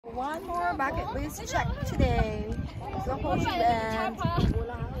One more bucket list check today. The Horseshoe and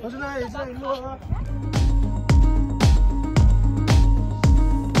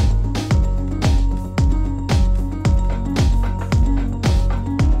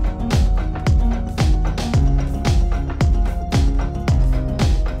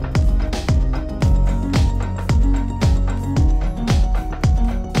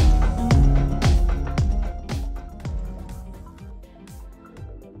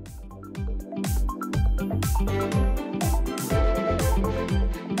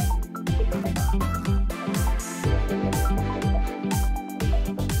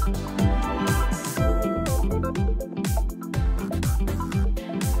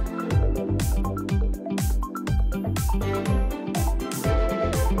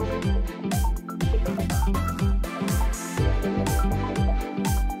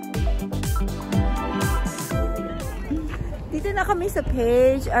dito na kami sa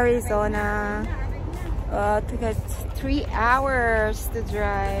Page, Arizona. Took us 3 hours to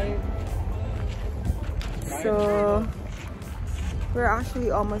drive. So we're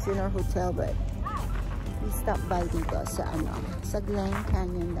actually almost in our hotel, but we stopped by dito sa Glen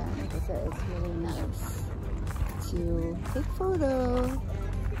Canyon lang kasi it's really nice to take photo,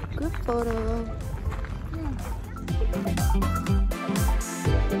 group photo.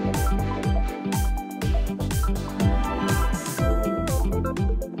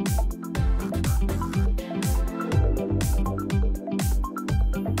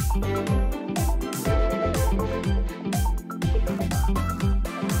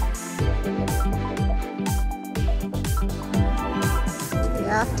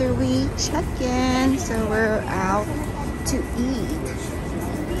 After we check in, so we're out to eat.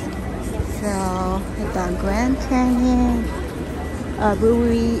 So the Grand Canyon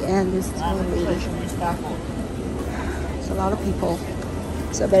Brewery and this distillery. It's a lot of people,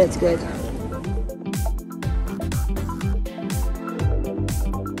 so I bet it's good.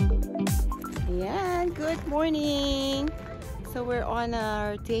 Yeah, good morning. So we're on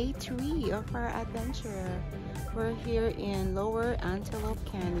our day 3 of our adventure. We're here in Lower Antelope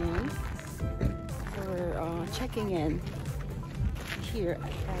Canyon. So we're checking in here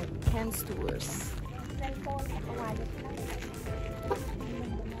at Ken's Tours.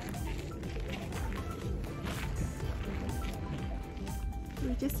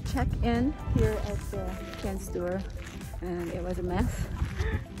 We just checked in here at Ken's Tour and it was a mess.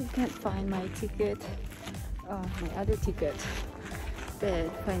 I can't find my ticket, my other ticket,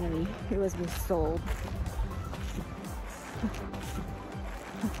 but finally it was resolved.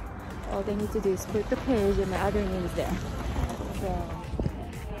 All they need to do is flip the page and my other name is there.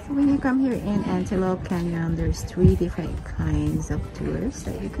 So when you come here in Antelope Canyon, there's 3 different kinds of tours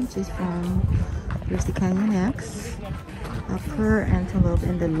that you can choose from. There's the Canyon X, Upper Antelope,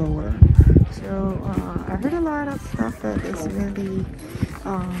 and the Lower. So I heard a lot of stuff that is really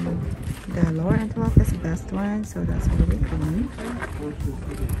the Lower Antelope is the best one, so that's where we're going.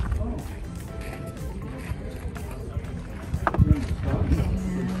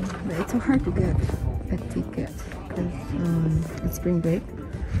 But it's so hard to get a ticket because it's spring break.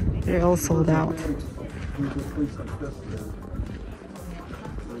 They're all sold out.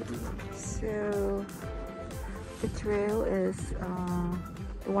 So the trail is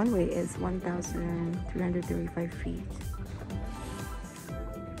the one way is 1,335 feet.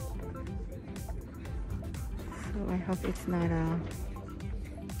 So I hope it's not a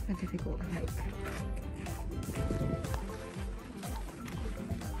difficult hike.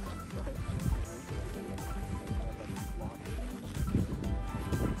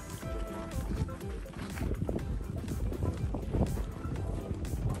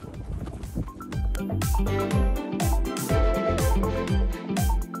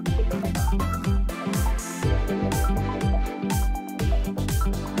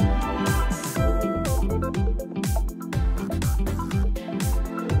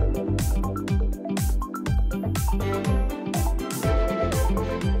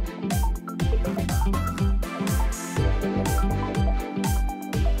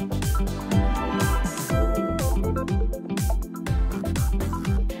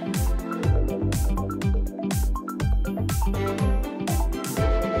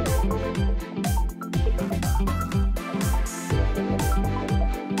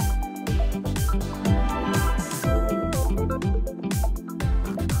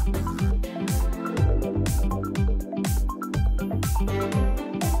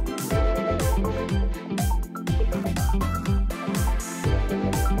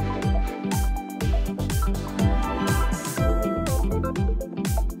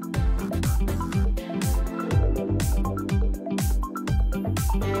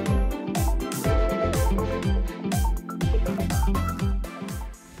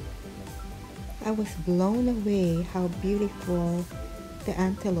 I was blown away how beautiful the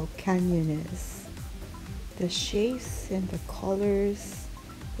Antelope Canyon is. The shapes and the colors,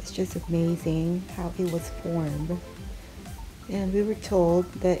 it's just amazing how it was formed. And we were told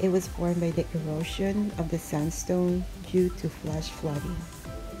that it was formed by the erosion of the sandstone due to flash flooding.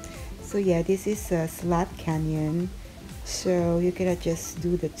 So yeah, this is a slat canyon, so you cannot just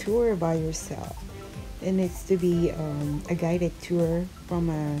do the tour by yourself. It needs to be a guided tour from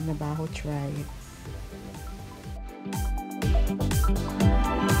a Navajo tribe.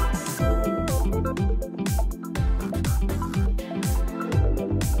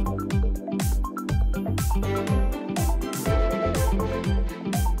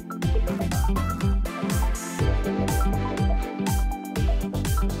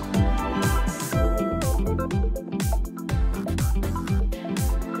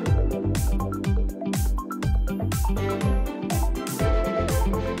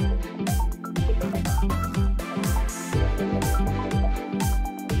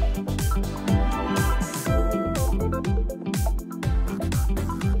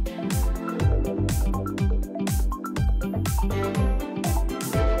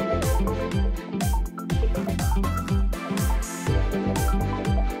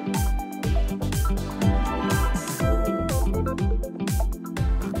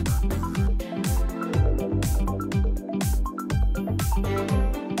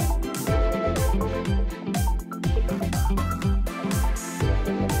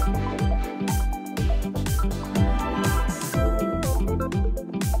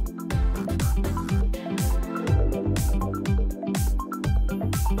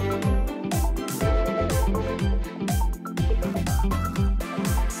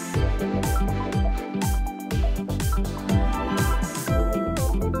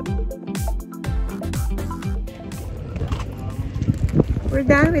 We're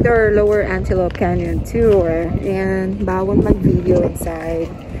done with our Lower Antelope Canyon tour, and bawal mag-video inside,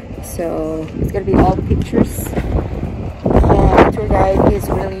 so it's gonna be all pictures. The tour guide is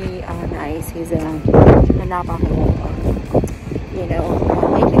really nice. He's a Navajo, you know,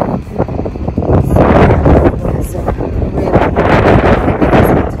 native. So it was really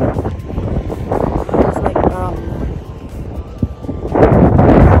magnificent. It's like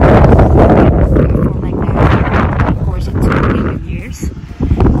like that. Of course, it took 8 years.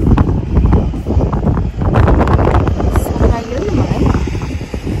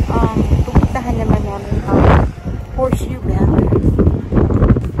 Horseshoe Bend.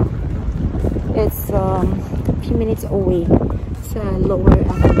 It's a few minutes away sa Lower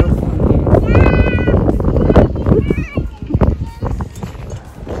Antelope Canyon.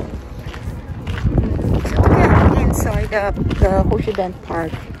 So yeah, inside the Horseshoe Bend Park,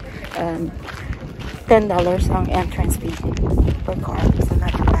 $10 ang entrance fee per car. So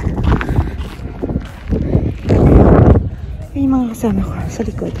not too bad. May mga kasama ko sa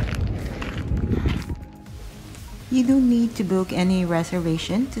likod. You don't need to book any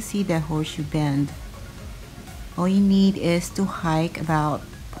reservation to see the Horseshoe Bend. All you need is to hike about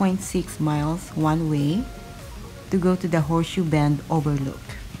 0.6 miles one way to go to the Horseshoe Bend Overlook.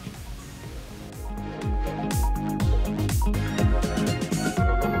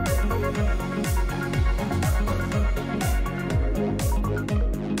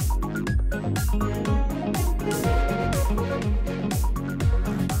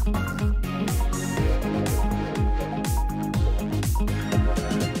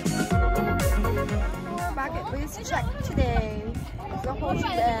 Check today. The Horseshoe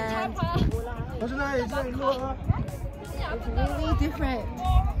Bend. It's really different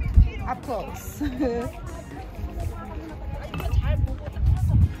up close.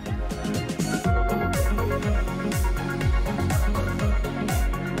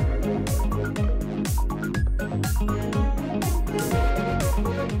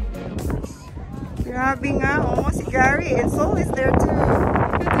 Grabe nga, oh, si Gary and Soul is there too.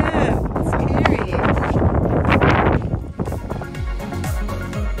 Look at them. It's scary.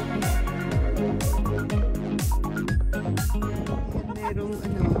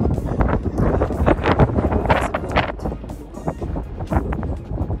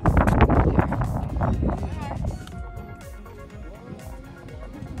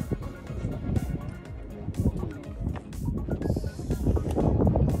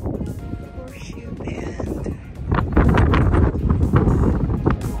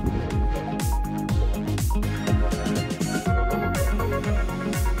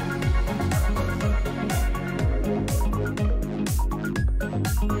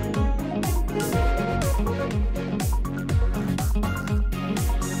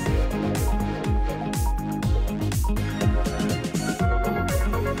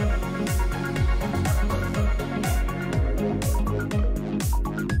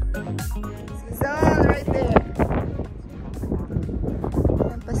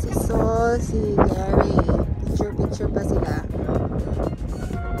 si Gary. Picture pa sila.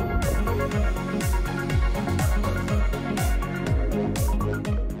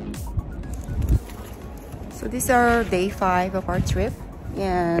 So these are day 5 of our trip,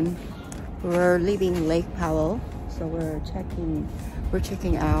 and we're leaving Lake Powell. So we're checking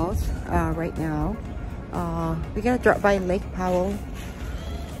out right now. We're gonna drop by Lake Powell,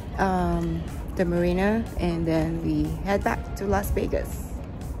 the marina, and then we head back to Las Vegas.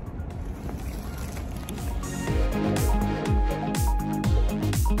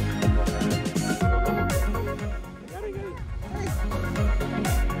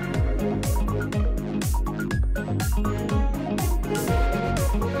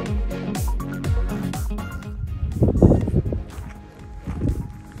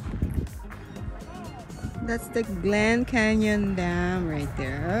 That's the Glen Canyon Dam right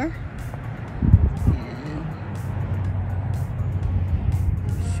there. And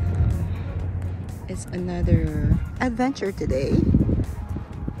so it's another adventure today.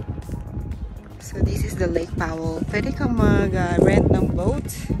 So this is the Lake Powell. Pwede kang mag-rent ng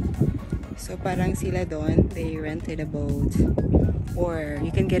boat. So parang sila doon, they rented a boat. Or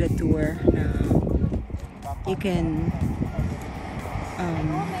you can get a tour na you can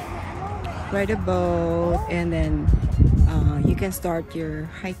ride a boat, and then you can start your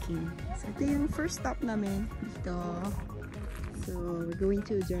hiking. So ito yung first stop namin dito. So we're going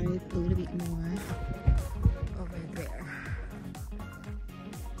to drive a little bit more over there.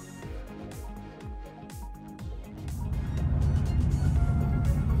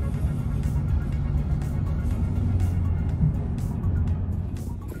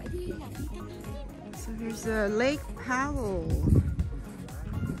 So here's Lake Powell.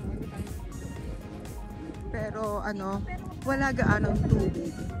 Pero wala gaanong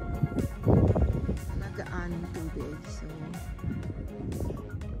tubig. Wala gaanong tubig. So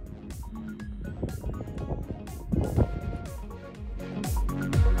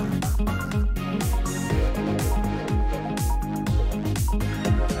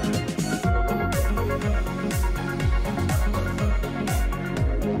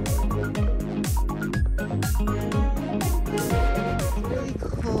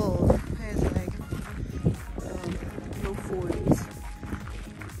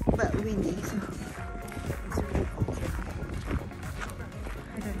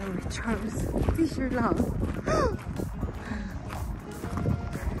Charles, t-shirt lang.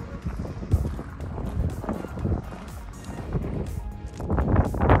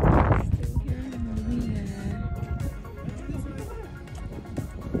 Still here in Marina.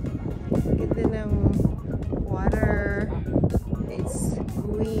 Ganda ng water. It's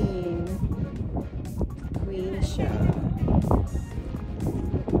green. Green siya.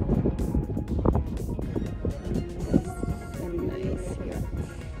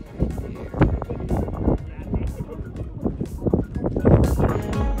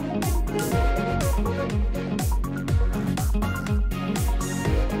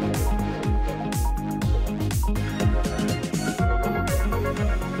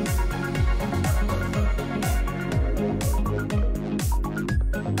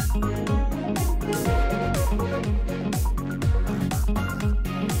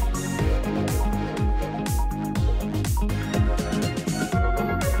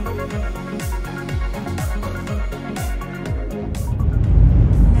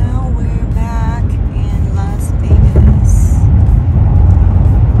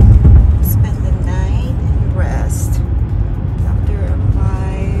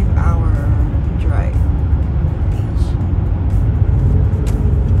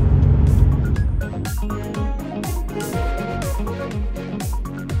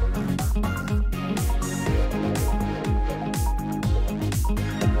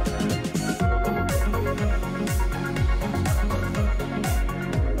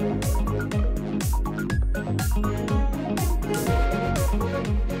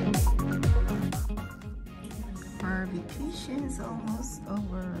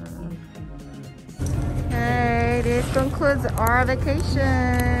 This concludes our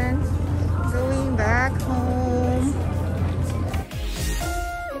vacation. Going back home.